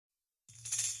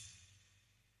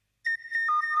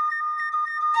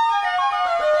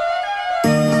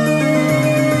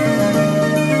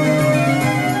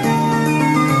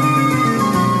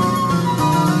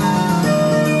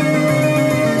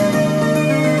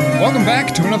Welcome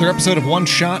back to another episode of One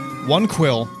Shot, One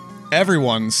Quill,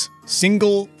 everyone's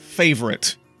single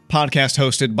favorite podcast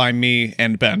hosted by me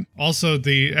and Ben. Also,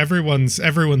 the everyone's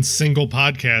single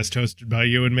podcast hosted by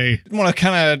you and me. I want to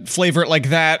kind of flavor it like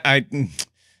that.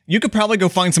 You could probably go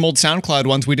find some old SoundCloud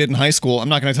ones we did in high school. I'm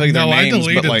not going to tell you their names. No, I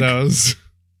deleted but those.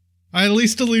 I at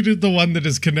least deleted the one that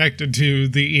is connected to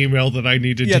the email that I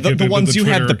needed to get the ones you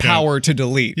had the account. power to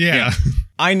delete. Yeah.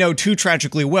 I know too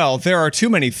tragically well there are too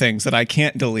many things that I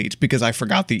can't delete because I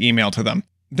forgot the email to them.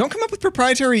 Don't come up with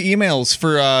proprietary emails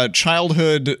for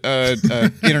childhood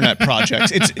internet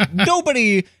projects.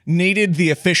 Nobody needed the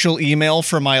official email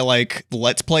for my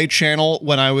Let's Play channel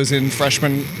when I was in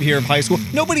freshman year of high school.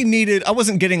 I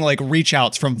wasn't getting reach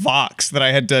outs from Vox that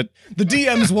I had to. The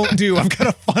DMs won't do. I've got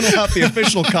to funnel out the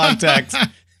official contacts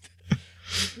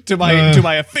to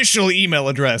my official email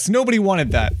address. Nobody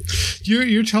wanted that.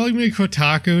 You're telling me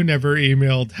Kotaku never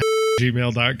emailed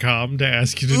gmail.com to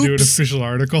ask you to do an official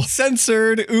article?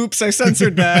 Censored. Oops, I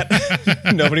censored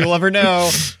that. Nobody will ever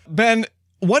know. Ben,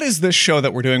 what is this show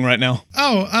that we're doing right now?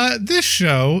 This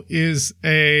show is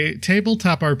a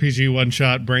tabletop RPG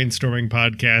one-shot brainstorming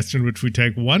podcast in which we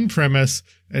take one premise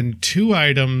and two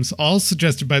items, all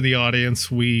suggested by the audience.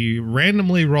 We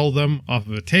randomly roll them off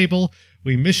of a table.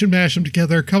 We mash them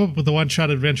together, come up with a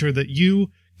one-shot adventure that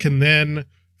you can then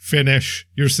finish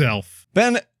yourself.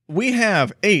 Ben, we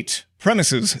have 8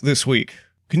 premises this week.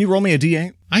 Can you roll me a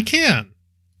D8? I can.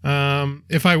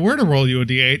 If I were to roll you a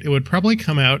D8, it would probably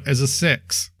come out as a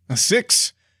 6. A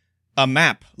 6. A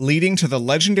map leading to the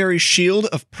legendary Shield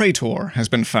of Praetor has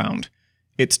been found.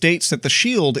 It states that the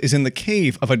shield is in the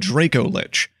cave of a Draco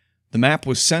Lich. The map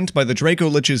was sent by the Draco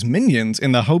Lich's minions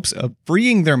in the hopes of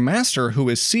freeing their master, who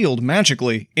is sealed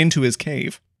magically into his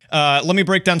cave. Let me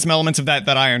break down some elements of that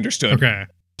I understood. Okay.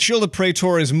 Shield of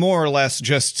Praetor is more or less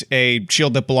just a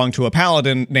shield that belonged to a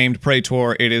paladin named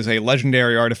Praetor. It is a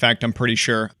legendary artifact, I'm pretty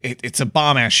sure. It's a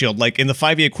bomb-ass shield. In the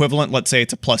 5e equivalent, let's say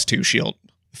it's a +2 shield.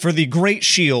 For the Great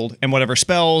Shield, and whatever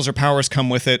spells or powers come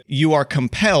with it, you are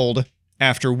compelled,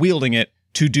 after wielding it,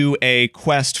 to do a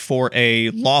quest for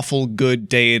a lawful good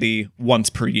deity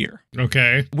once per year.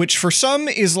 Okay. Which for some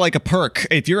is like a perk.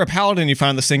 If you're a paladin, you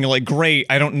find this thing, you're like, great,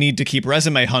 I don't need to keep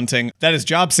resume hunting. That is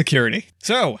job security.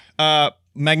 So,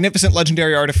 magnificent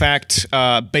legendary artifact,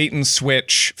 bait and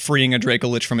switch, freeing a Draco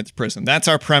Lich from its prison. That's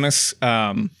our premise.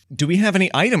 Do we have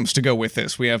any items to go with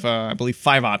this? We have, I believe,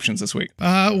 5 options this week.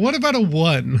 What about a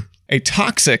 1? A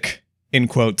toxic, in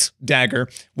quotes, dagger,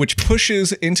 which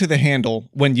pushes into the handle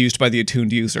when used by the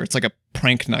attuned user. It's like a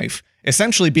prank knife,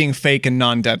 essentially being fake and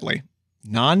non-deadly.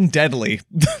 Non-deadly.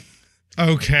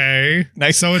 Okay.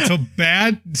 Nice. So it's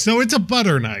a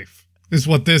butter knife, is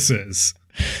what this is.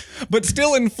 But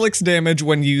still inflicts damage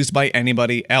when used by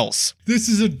anybody else. This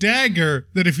is a dagger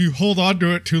that if you hold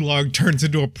onto it too long turns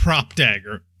into a prop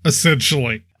dagger,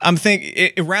 essentially. I'm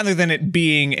thinking, rather than it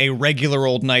being a regular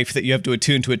old knife that you have to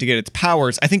attune to it to get its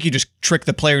powers, I think you just trick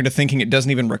the player into thinking it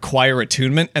doesn't even require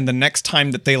attunement, and the next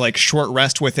time that they short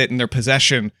rest with it in their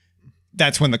possession,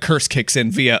 that's when the curse kicks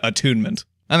in via attunement.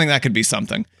 I think that could be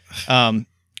something. And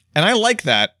I like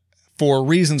that. For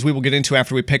reasons we will get into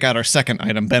after we pick out our second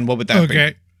item. Ben, what would that be?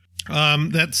 Okay.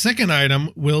 That second item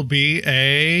will be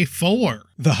a 4.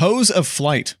 The Hose of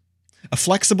Flight. A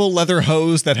flexible leather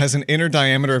hose that has an inner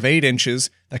diameter of 8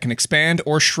 inches that can expand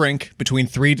or shrink between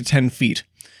 3 to 10 feet.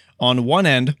 On one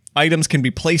end, items can be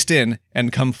placed in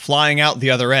and come flying out the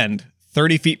other end,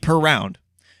 30 feet per round,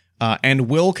 and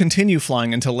will continue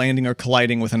flying until landing or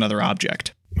colliding with another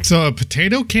object. So a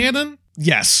potato cannon?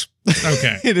 Yes.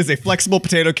 Okay. It is a flexible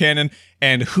potato cannon,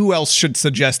 and who else should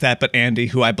suggest that but Andy,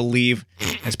 who I believe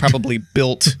has probably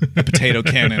built a potato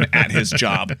cannon at his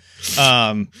job.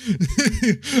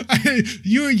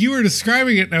 You were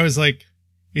describing it, and I was like,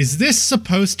 is this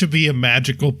supposed to be a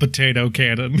magical potato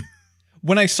cannon?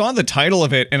 When I saw the title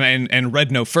of it and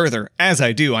read no further, as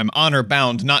I do, I'm honor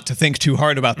bound not to think too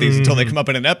hard about these until they come up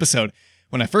in an episode.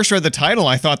 When I first read the title,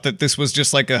 I thought that this was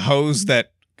just like a hose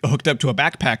that hooked up to a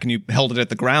backpack and you held it at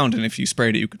the ground, and if you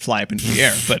sprayed it, you could fly up into the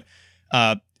air. But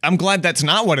I'm glad that's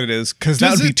not what it is, because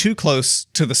that would be too close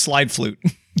to the slide flute.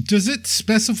 Does it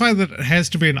specify that it has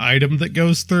to be an item that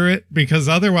goes through it? Because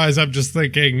otherwise, I'm just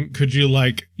thinking, could you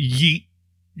yeet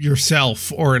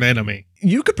yourself or an enemy?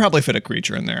 You could probably fit a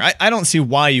creature in there. I don't see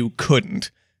why you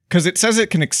couldn't, because it says it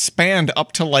can expand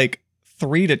up to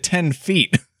 3 to 10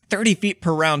 feet. 30 feet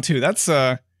per round, too. That's,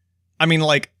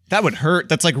 that would hurt.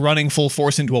 That's like running full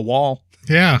force into a wall.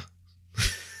 Yeah.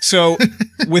 So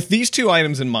with these 2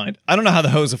 items in mind, I don't know how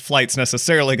the Hose of Flight's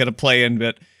necessarily going to play into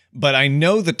it, but I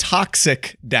know the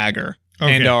toxic dagger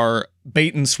and our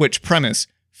bait and switch premise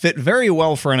fit very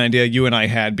well for an idea you and I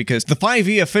had, because the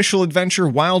 5e official adventure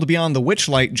Wild Beyond the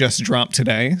Witchlight just dropped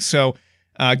today. So,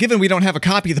 given we don't have a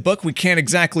copy of the book, we can't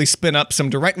exactly spin up some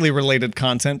directly related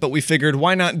content, but we figured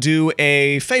why not do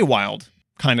a Feywild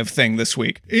kind of thing this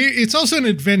week. It's also an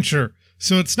adventure,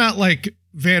 so it's not like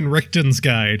Van Richten's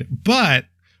Guide, but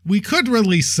we could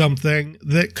release something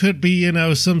that could be,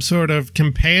 some sort of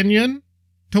companion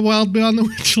to Wild Beyond the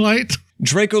Witchlight.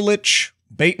 Dracolich,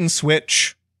 bait and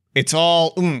switch, it's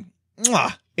all,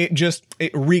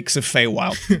 it reeks of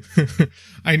Feywild.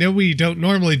 I know we don't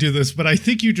normally do this, but I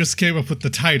think you just came up with the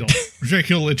title,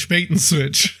 Dracolich Bait and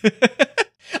Switch.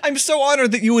 I'm so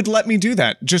honored that you would let me do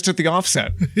that, just at the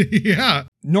offset. Yeah.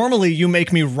 Normally, you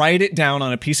make me write it down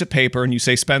on a piece of paper, and you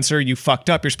say, Spencer, you fucked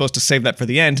up, you're supposed to save that for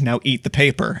the end, now eat the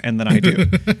paper, and then I do.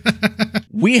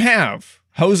 We have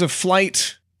Hose of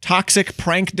Flight, Toxic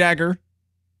Prank Dagger,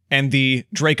 and the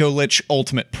Dracolich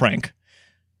Ultimate Prank.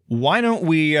 Why don't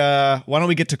we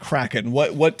get to cracking?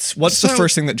 What's the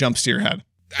first thing that jumps to your head?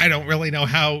 I don't really know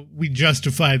how we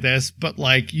justify this, but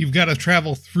you've got to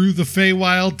travel through the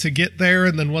Feywild to get there,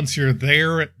 and then once you're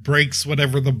there, it breaks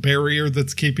whatever the barrier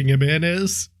that's keeping him in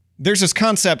is. There's this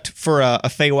concept for a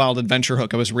Feywild adventure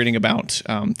hook I was reading about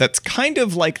that's kind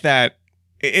of like that.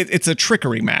 It's a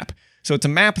trickery map. So it's a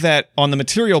map that on the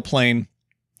material plane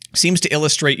seems to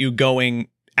illustrate you going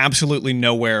absolutely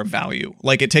nowhere of value.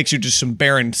 Like, it takes you to some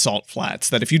barren salt flats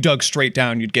that if you dug straight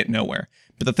down, you'd get nowhere.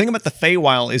 But the thing about the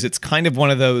Feywild is it's kind of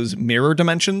one of those mirror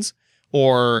dimensions,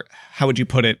 or how would you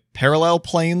put it, parallel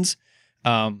planes,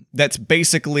 that's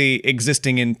basically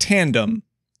existing in tandem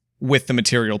with the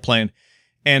material plane.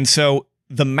 And so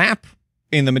the map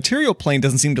in the material plane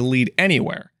doesn't seem to lead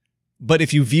anywhere. But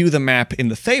if you view the map in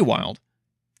the Feywild,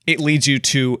 it leads you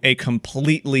to a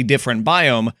completely different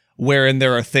biome wherein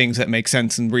there are things that make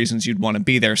sense and reasons you'd want to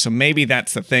be there. So maybe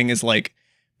that's the thing, is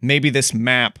maybe this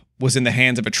map was in the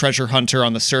hands of a treasure hunter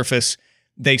on the surface.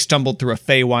 They stumbled through a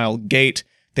Feywild gate.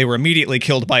 They were immediately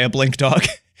killed by a blink dog.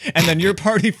 And then your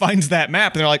party finds that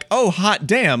map and they're like, oh, hot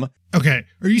damn. Okay,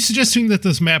 are you suggesting that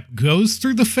this map goes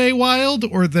through the Feywild,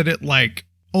 or that it,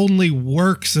 only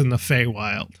works in the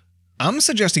Feywild? I'm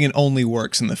suggesting it only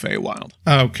works in the Feywild.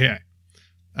 Okay.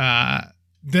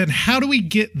 Then how do we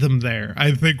get them there,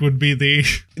 I think would be the...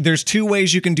 There's two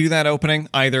ways you can do that opening.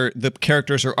 Either the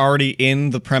characters are already in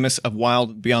the premise of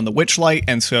Wild Beyond the Witchlight,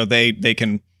 and so they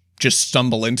can just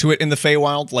stumble into it in the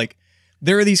Feywild.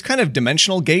 There are these kind of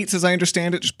dimensional gates, as I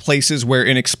understand it, just places where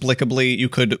inexplicably you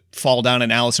could fall down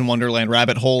an Alice in Wonderland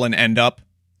rabbit hole and end up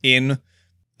in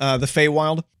the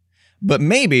Feywild. But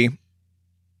maybe,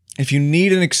 if you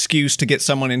need an excuse to get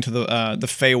someone into the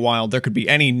Feywild, there could be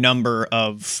any number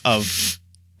of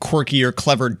quirky or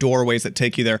clever doorways that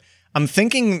take you there. I'm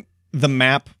thinking the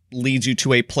map leads you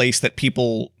to a place that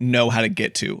people know how to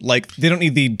get to. They don't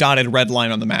need the dotted red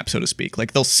line on the map, so to speak.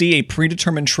 They'll see a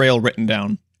predetermined trail written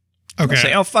down. Okay. They'll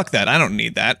say, oh, fuck that. I don't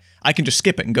need that. I can just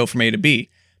skip it and go from A to B.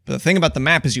 But the thing about the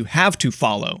map is you have to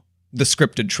follow the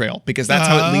scripted trail, because that's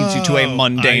how it leads you to a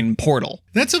mundane portal.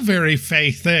 That's a very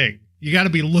Fey thing. You got to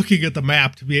be looking at the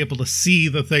map to be able to see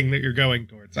the thing that you're going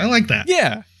towards. I like that.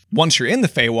 Yeah. Once you're in the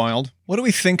Feywild, what do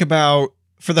we think about,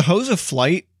 for the Hose of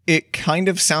Flight, it kind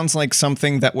of sounds like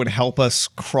something that would help us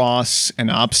cross an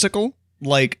obstacle.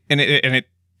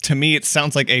 To me, it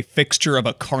sounds like a fixture of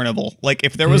a carnival.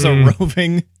 If there was a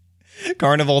roving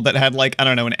carnival that had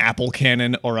an apple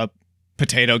cannon or a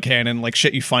potato cannon,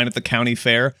 shit you find at the county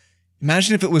fair.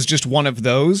 Imagine if it was just one of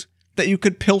those that you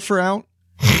could pilfer out.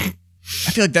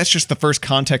 I feel like that's just the first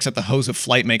context that the Hose of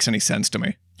Flight makes any sense to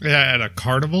me. Yeah, at a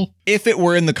carnival? If it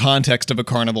were in the context of a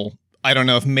carnival, I don't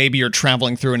know, if maybe you're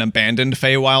traveling through an abandoned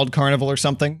Feywild carnival or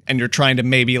something, and you're trying to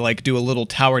maybe do a little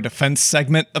tower defense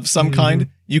segment of some kind,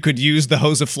 you could use the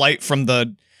Hose of Flight from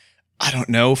the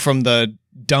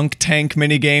dunk tank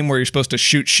minigame where you're supposed to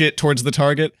shoot shit towards the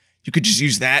target. You could just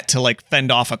use that to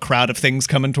fend off a crowd of things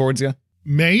coming towards you.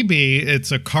 Maybe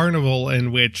it's a carnival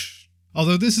in which,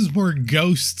 although this is more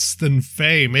ghosts than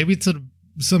Fey, maybe it's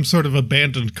some sort of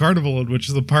abandoned carnival in which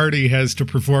the party has to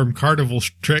perform carnival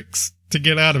tricks to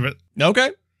get out of it.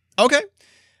 Okay.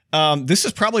 This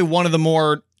is probably one of the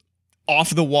more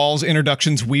off-the-walls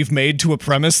introductions we've made to a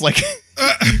premise.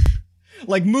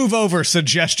 Move over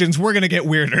suggestions. We're going to get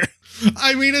weirder.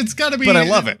 I mean, it's got to be... But I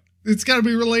love it. It's got to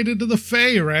be related to the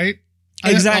Fae, right?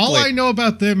 Exactly. All I know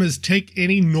about them is take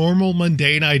any normal,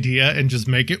 mundane idea and just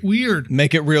make it weird.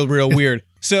 Make it real weird.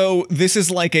 So this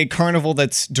is like a carnival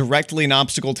that's directly an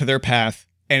obstacle to their path,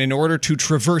 and in order to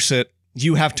traverse it,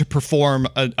 you have to perform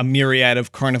a myriad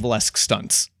of carnivalesque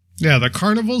stunts. Yeah, the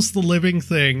carnival's the living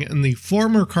thing, and the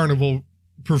former carnival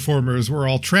performers were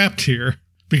all trapped here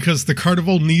because the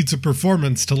carnival needs a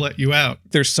performance to let you out.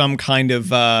 There's some kind of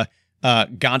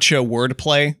gotcha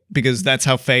wordplay, because that's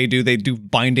how Fae do. They do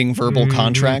binding verbal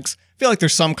contracts. I feel like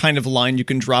there's some kind of line you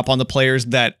can drop on the players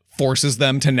that forces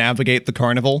them to navigate the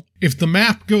carnival. If the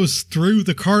map goes through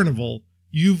the carnival,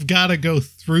 you've got to go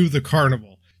through the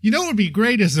carnival. You know what would be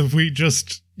great is if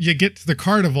you get to the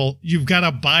carnival, you've got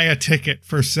to buy a ticket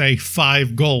for, say,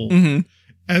 5 gold. Mm-hmm.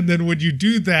 And then when you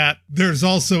do that, there's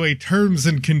also a terms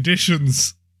and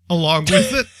conditions along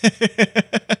with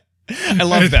it. I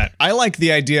love that. I like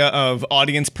the idea of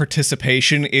audience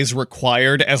participation is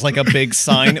required as like a big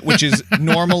sign, which is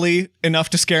normally enough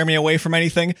to scare me away from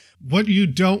anything. What you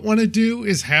don't want to do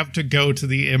is have to go to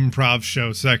the improv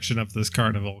show section of this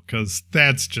carnival, because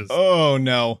that's just... Oh,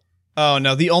 no. Oh,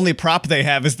 no. The only prop they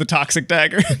have is the toxic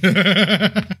dagger.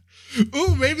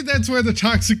 Ooh, maybe that's where the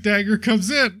toxic dagger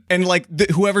comes in. And like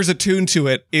whoever's attuned to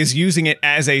it is using it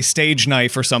as a stage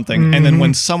knife or something. Mm-hmm. And then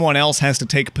when someone else has to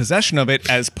take possession of it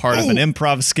as part of an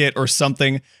improv skit or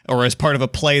something, or as part of a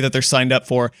play that they're signed up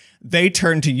for, they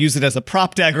turn to use it as a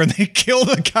prop dagger and they kill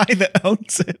the guy that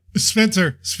owns it.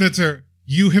 Spencer,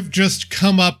 you have just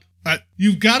come up.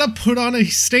 You've got to put on a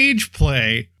stage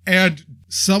play and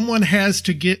someone has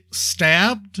to get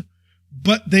stabbed,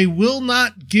 but they will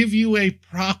not give you a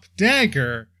prop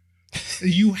dagger.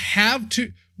 You have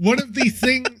to... One of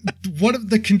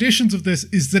the conditions of this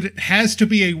is that it has to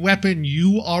be a weapon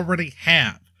you already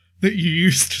have that you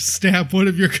use to stab one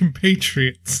of your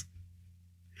compatriots.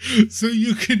 So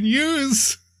you can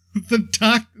use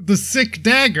the sick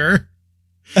dagger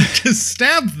to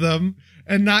stab them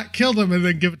and not kill them, and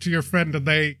then give it to your friend and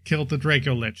they kill the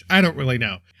Draco Lich. I don't really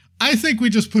know. I think we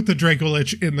just put the Draco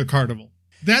Lich in the carnival.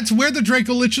 That's where the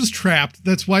Draco Lich is trapped.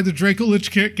 That's why the Draco Lich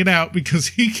can't get out, because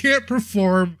he can't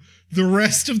perform the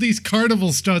rest of these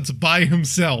carnival stunts by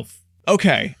himself.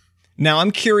 Okay. Now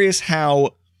I'm curious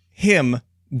how him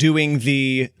doing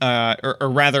the, or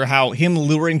rather how him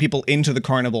luring people into the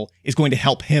carnival is going to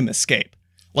help him escape.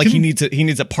 Like he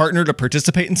needs a partner to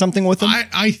participate in something with him?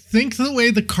 I think the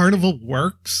way the carnival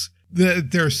works,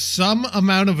 there's some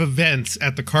amount of events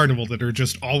at the carnival that are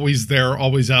just always there,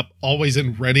 always up, always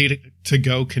in ready to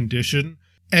go condition.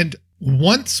 And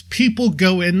once people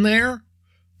go in there,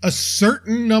 a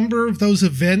certain number of those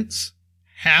events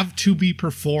have to be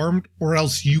performed or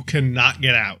else you cannot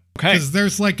get out. Okay. Because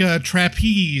there's like a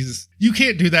trapeze. You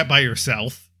can't do that by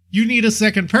yourself. You need a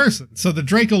second person. So the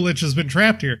Draco Lich has been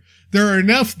trapped here. There are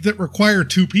enough that require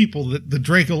 2 people that the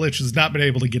Draco Lich has not been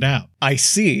able to get out. I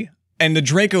see. And the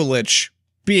Draco Lich,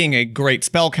 being a great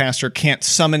spellcaster, can't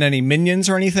summon any minions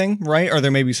or anything, right? Are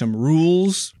there maybe some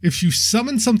rules? If you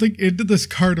summon something into this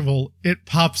carnival, it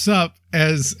pops up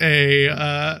as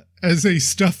a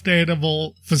stuffed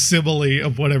animal facsimile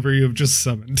of whatever you have just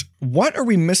summoned. What are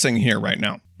we missing here right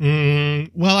now?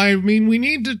 Well, I mean, we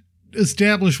need to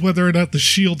establish whether or not the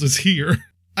shield is here.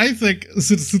 I think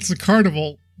since it's a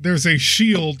carnival, there's a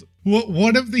shield.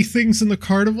 One of the things in the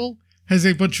carnival has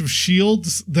a bunch of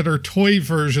shields that are toy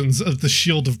versions of the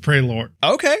Shield of Prelord.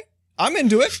 Okay, I'm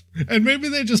into it. And maybe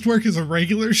they just work as a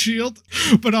regular shield,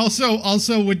 but also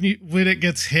when it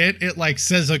gets hit, it like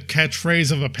says a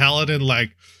catchphrase of a paladin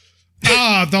like,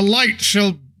 the light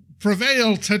shall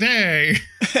prevail today.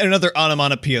 And another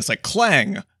onomatopoeia like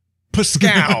clang,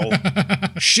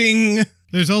 pascow, shing.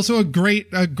 There's also a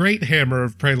great hammer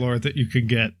of Prelord that you can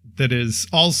get that is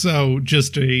also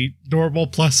just a normal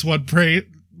 +1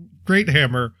 great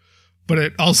hammer, but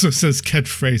it also says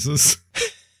catchphrases.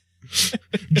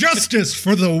 Justice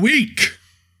for the weak.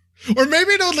 Or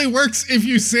maybe it only works if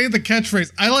you say the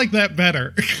catchphrase. I like that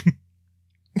better.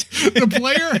 The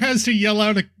player has to yell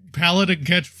out a paladin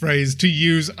catchphrase to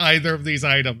use either of these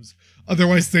items.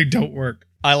 Otherwise, they don't work.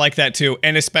 I like that too.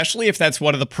 And especially if that's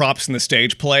one of the props in the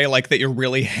stage play, like that you're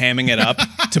really hamming it up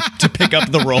to pick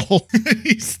up the role.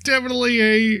 He's definitely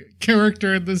a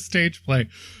character in this stage play.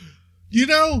 You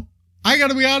know, I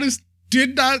gotta be honest,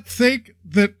 did not think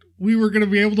that we were gonna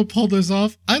be able to pull this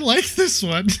off. I like this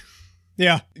one.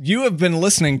 Yeah. You have been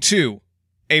listening to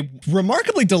a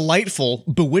remarkably delightful,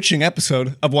 bewitching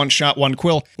episode of One Shot, One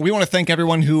Quill. We want to thank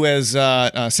everyone who has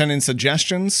sent in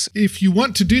suggestions. If you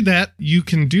want to do that, you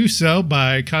can do so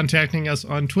by contacting us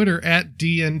on Twitter at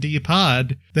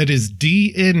DNDpod. That is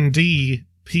DNDPOD.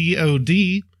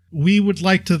 We would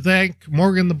like to thank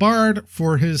Morgan the Bard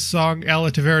for his song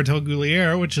Alla Taverna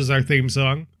Gulier, which is our theme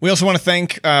song. We also want to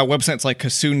thank websites like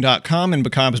Kassoon.com and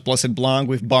Bacab's Blessed Blog.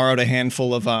 We've borrowed a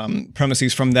handful of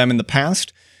premises from them in the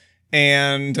past.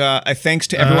 And thanks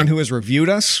to everyone who has reviewed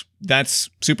us. That's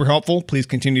super helpful. Please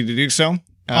continue to do so.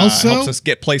 Also, helps us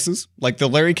get places like the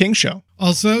Larry King Show.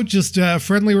 Also, just a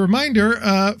friendly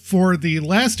reminder, for the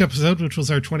last episode, which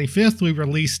was our 25th, we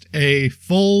released a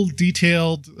full,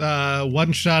 detailed,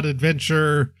 one-shot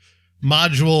adventure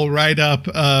module write-up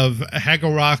of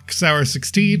Haggle Rock Sour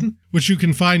 16, which you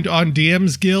can find on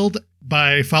DM's Guild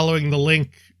by following the link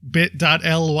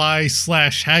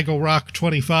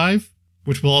bit.ly/HaggleRock25,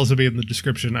 which will also be in the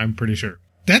description, I'm pretty sure.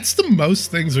 That's the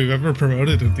most things we've ever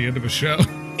promoted at the end of a show.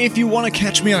 If you want to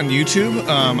catch me on YouTube,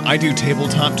 I do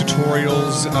tabletop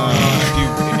tutorials. If you